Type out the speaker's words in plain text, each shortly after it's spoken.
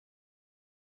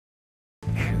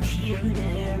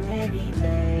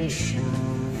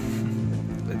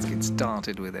Let's get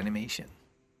started with animation.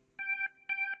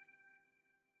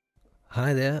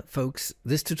 Hi there, folks.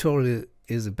 This tutorial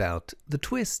is about the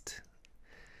twist.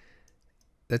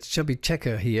 That's Chubby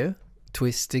Checker here.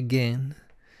 Twist again,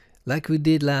 like we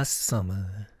did last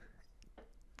summer.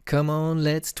 Come on,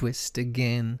 let's twist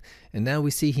again. And now we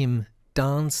see him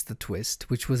dance the twist,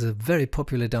 which was a very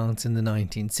popular dance in the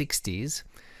 1960s.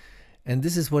 And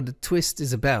this is what the twist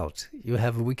is about. You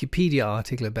have a Wikipedia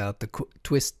article about the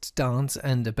twist dance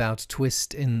and about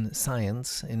twist in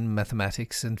science, in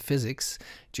mathematics and physics,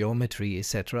 geometry,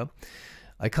 etc.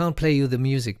 I can't play you the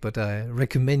music, but I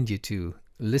recommend you to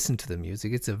listen to the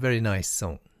music. It's a very nice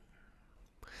song.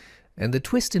 And the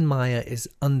twist in Maya is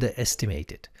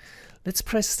underestimated. Let's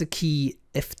press the key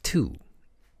F2.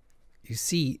 You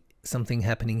see something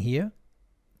happening here.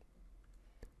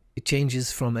 It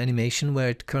changes from animation where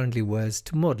it currently was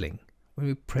to modeling. When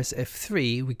we press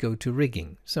F3, we go to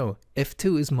rigging. So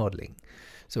F2 is modeling.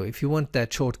 So if you want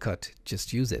that shortcut,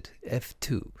 just use it,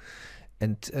 F2.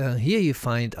 And here you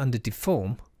find under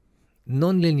Deform,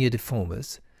 nonlinear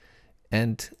deformers.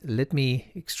 And let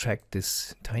me extract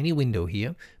this tiny window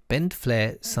here. Bend,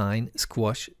 flare, sine,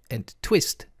 squash, and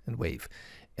twist and wave.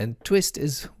 And twist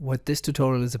is what this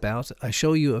tutorial is about. I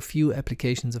show you a few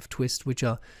applications of twist which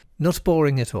are not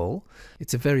boring at all.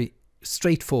 It's a very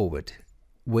straightforward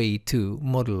way to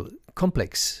model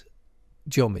complex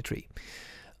geometry.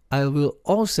 I will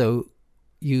also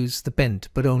use the bend,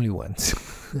 but only once.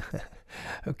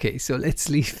 Okay, so let's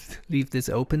leave this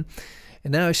open.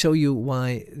 And now I show you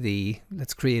why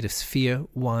let's create a sphere,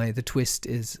 why the twist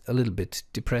is a little bit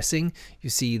depressing.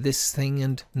 You see this thing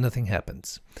and nothing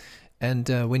happens. And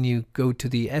when you go to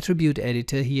the attribute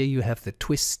editor, here you have the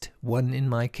twist 1 in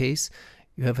my case.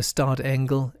 You have a start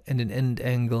angle and an end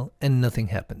angle and nothing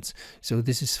happens. So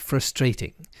this is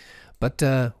frustrating. But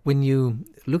when you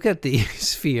look at the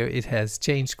sphere, it has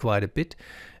changed quite a bit.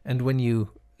 And when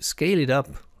you scale it up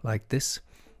like this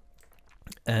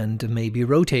and maybe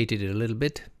rotate it a little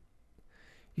bit,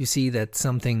 you see that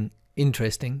something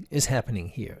interesting is happening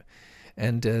here.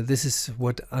 And this is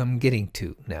what I'm getting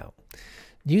to now.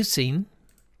 New scene,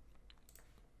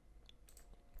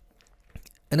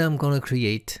 and I'm going to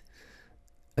create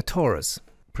a torus.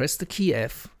 Press the key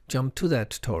F, jump to that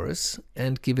torus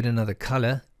and give it another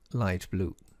color, light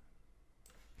blue.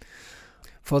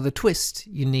 For the twist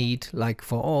you need, like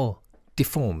for all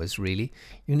deformers really,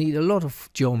 you need a lot of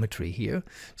geometry here.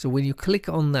 So when you click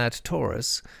on that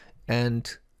torus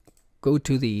and go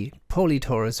to the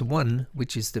polytorus 1,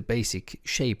 which is the basic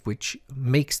shape which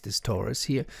makes this torus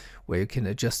here, where you can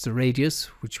adjust the radius,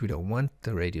 which we don't want.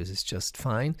 The radius is just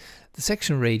fine. The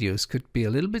section radius could be a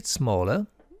little bit smaller,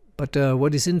 but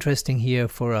what is interesting here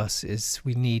for us is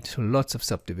we need lots of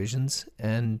subdivisions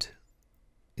and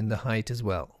in the height as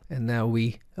well. And now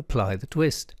we apply the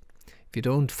twist. If you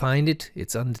don't find it,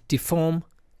 it's under Deform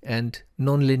and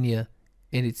Nonlinear,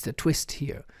 and it's the twist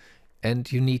here.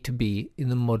 And you need to be in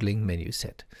the modeling menu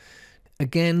set.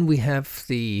 Again, we have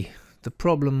the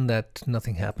problem that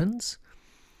nothing happens.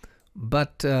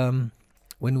 But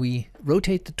when we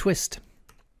rotate the twist,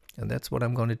 and that's what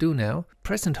I'm going to do now,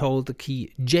 press and hold the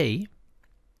key J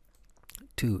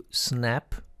to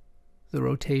snap the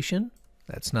rotation.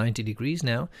 That's 90 degrees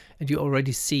now. And you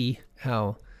already see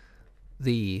how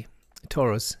the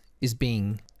torus is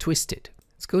being twisted.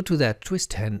 Let's go to that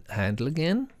twist handle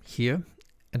again here.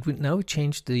 And now we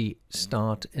change the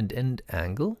start and end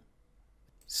angle.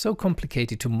 So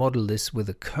complicated to model this with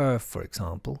a curve, for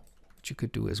example, which you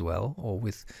could do as well, or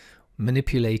with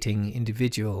manipulating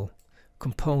individual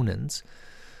components.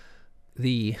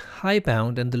 The high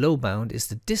bound and the low bound is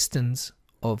the distance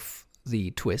of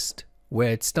the twist,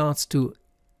 where it starts to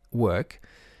work.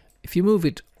 If you move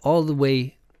it all the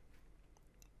way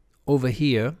over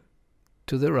here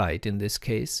to the right, in this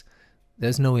case,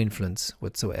 there's no influence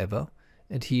whatsoever.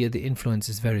 And here the influence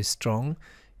is very strong.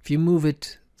 If you move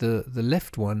it, the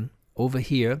left one over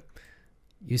here,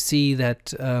 you see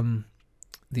that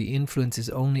the influence is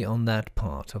only on that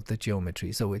part of the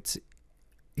geometry. So it's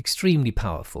extremely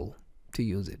powerful to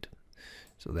use it.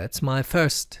 So that's my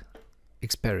first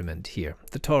experiment here,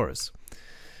 the torus.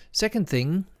 Second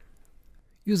thing,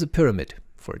 use a pyramid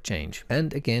for a change.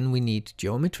 And again, we need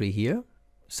geometry here,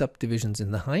 subdivisions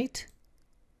in the height.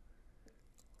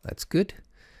 That's good.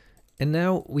 And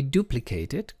now we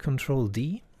duplicate it, Control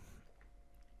D,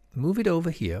 move it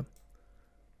over here,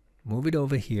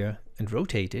 and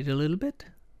rotate it a little bit,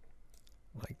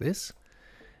 like this.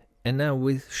 And now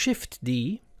with Shift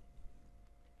D,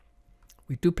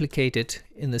 we duplicate it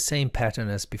in the same pattern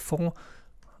as before.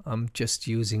 I'm just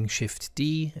using Shift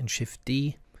D and Shift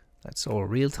D, That's all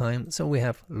real time, so we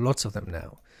have lots of them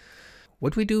now.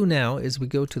 What we do now is we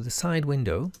go to the side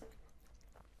window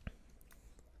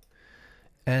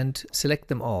and select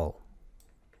them all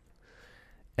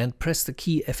and press the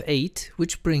key F8,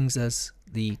 which brings us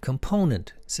the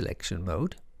component selection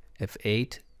mode.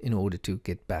 F8 in order to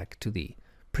get back to the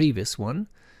previous one.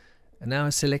 And now I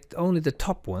select only the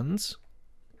top ones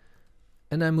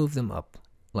and I move them up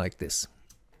like this.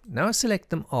 Now I select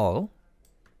them all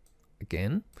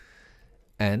again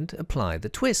and apply the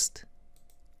twist.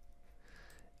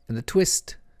 And the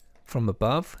twist from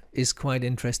above is quite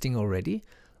interesting already.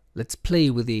 Let's play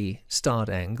with the start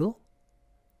angle.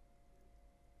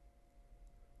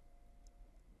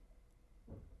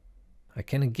 I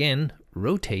can again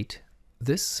rotate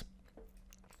this.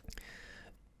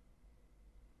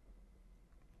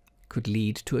 Could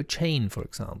lead to a chain, for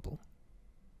example.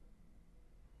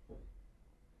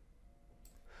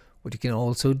 What you can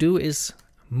also do is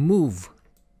move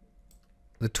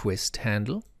the twist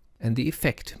handle and the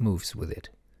effect moves with it.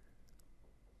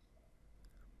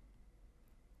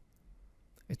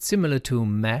 It's similar to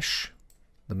Mesh,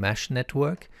 the Mesh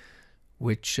network,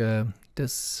 which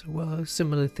does, well,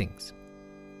 similar things.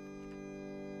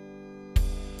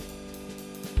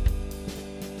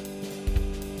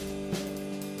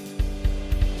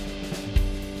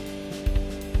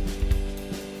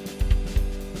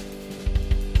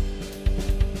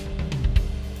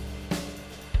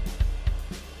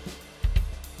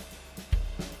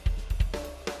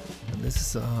 And this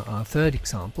is our third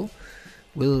example.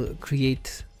 We'll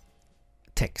create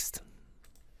text.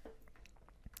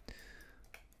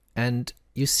 And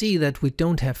you see that we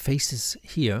don't have faces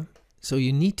here, so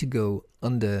you need to go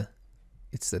under,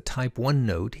 it's the type 1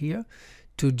 node here,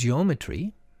 to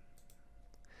geometry.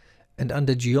 And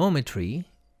under geometry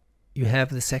you have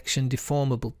the section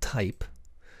Deformable Type.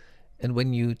 And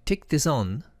when you tick this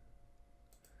on,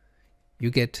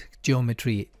 you get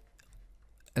geometry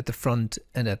at the front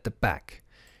and at the back.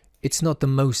 It's not the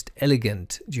most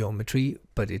elegant geometry,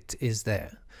 but it is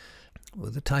there.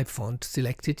 With the type font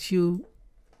selected, you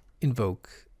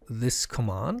invoke this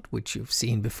command, which you've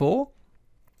seen before,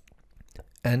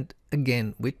 and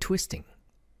again we're twisting.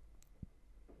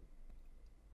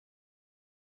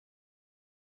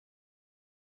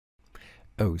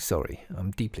 Oh, sorry, I'm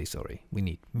deeply sorry. We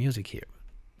need music here.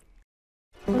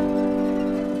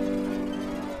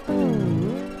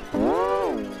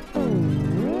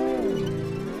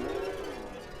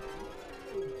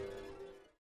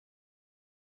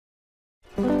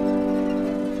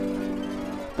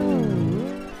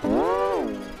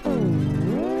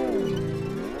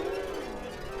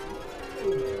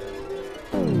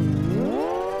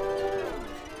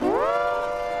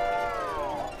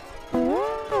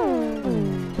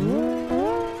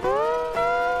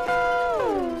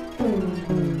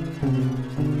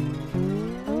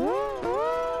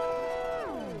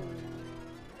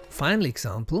 Final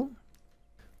example,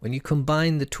 when you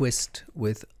combine the twist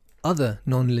with other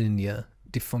nonlinear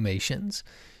deformations,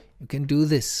 you can do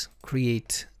this.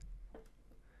 Create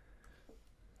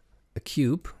a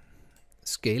cube,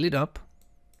 scale it up,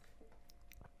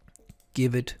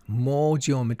 give it more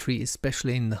geometry,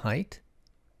 especially in the height,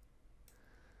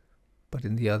 but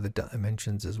in the other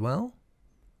dimensions as well.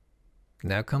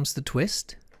 Now comes the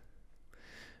twist.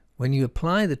 When you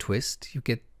apply the twist, you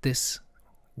get this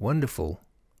wonderful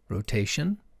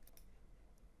rotation.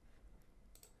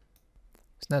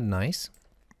 Isn't that nice?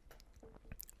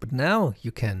 But now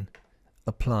you can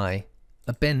apply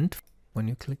a bend. When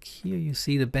you click here, you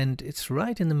see the bend. It's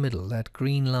right in the middle, that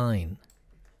green line.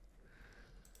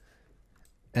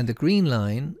 And the green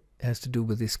line has to do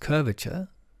with this curvature.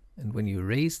 And when you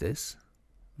raise this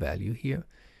value here,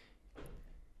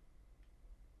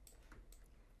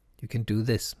 you can do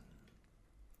this.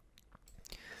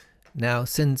 Now,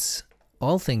 since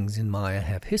all things in Maya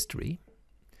have history,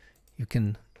 you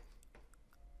can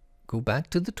go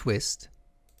back to the twist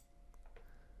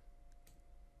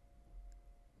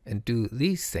and do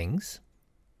these things.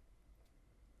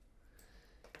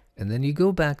 And then you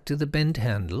go back to the bend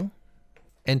handle,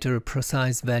 enter a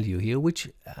precise value here, which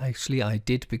actually I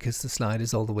did because the slide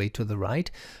is all the way to the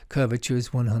right. Curvature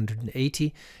is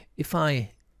 180. If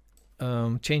I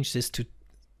change this to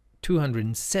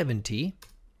 270,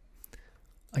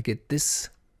 I get this,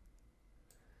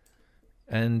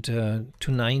 and to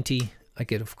 90 I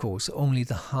get, of course, only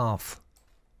the half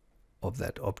of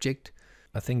that object.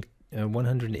 I think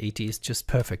 180 is just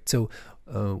perfect. So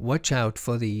watch out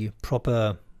for the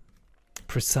proper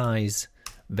precise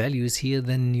values here,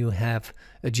 then you have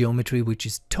a geometry which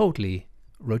is totally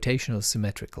rotational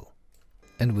symmetrical.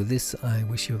 And with this I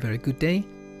wish you a very good day.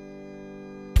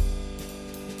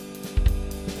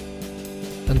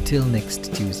 Until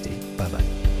next Tuesday. Bye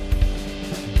bye.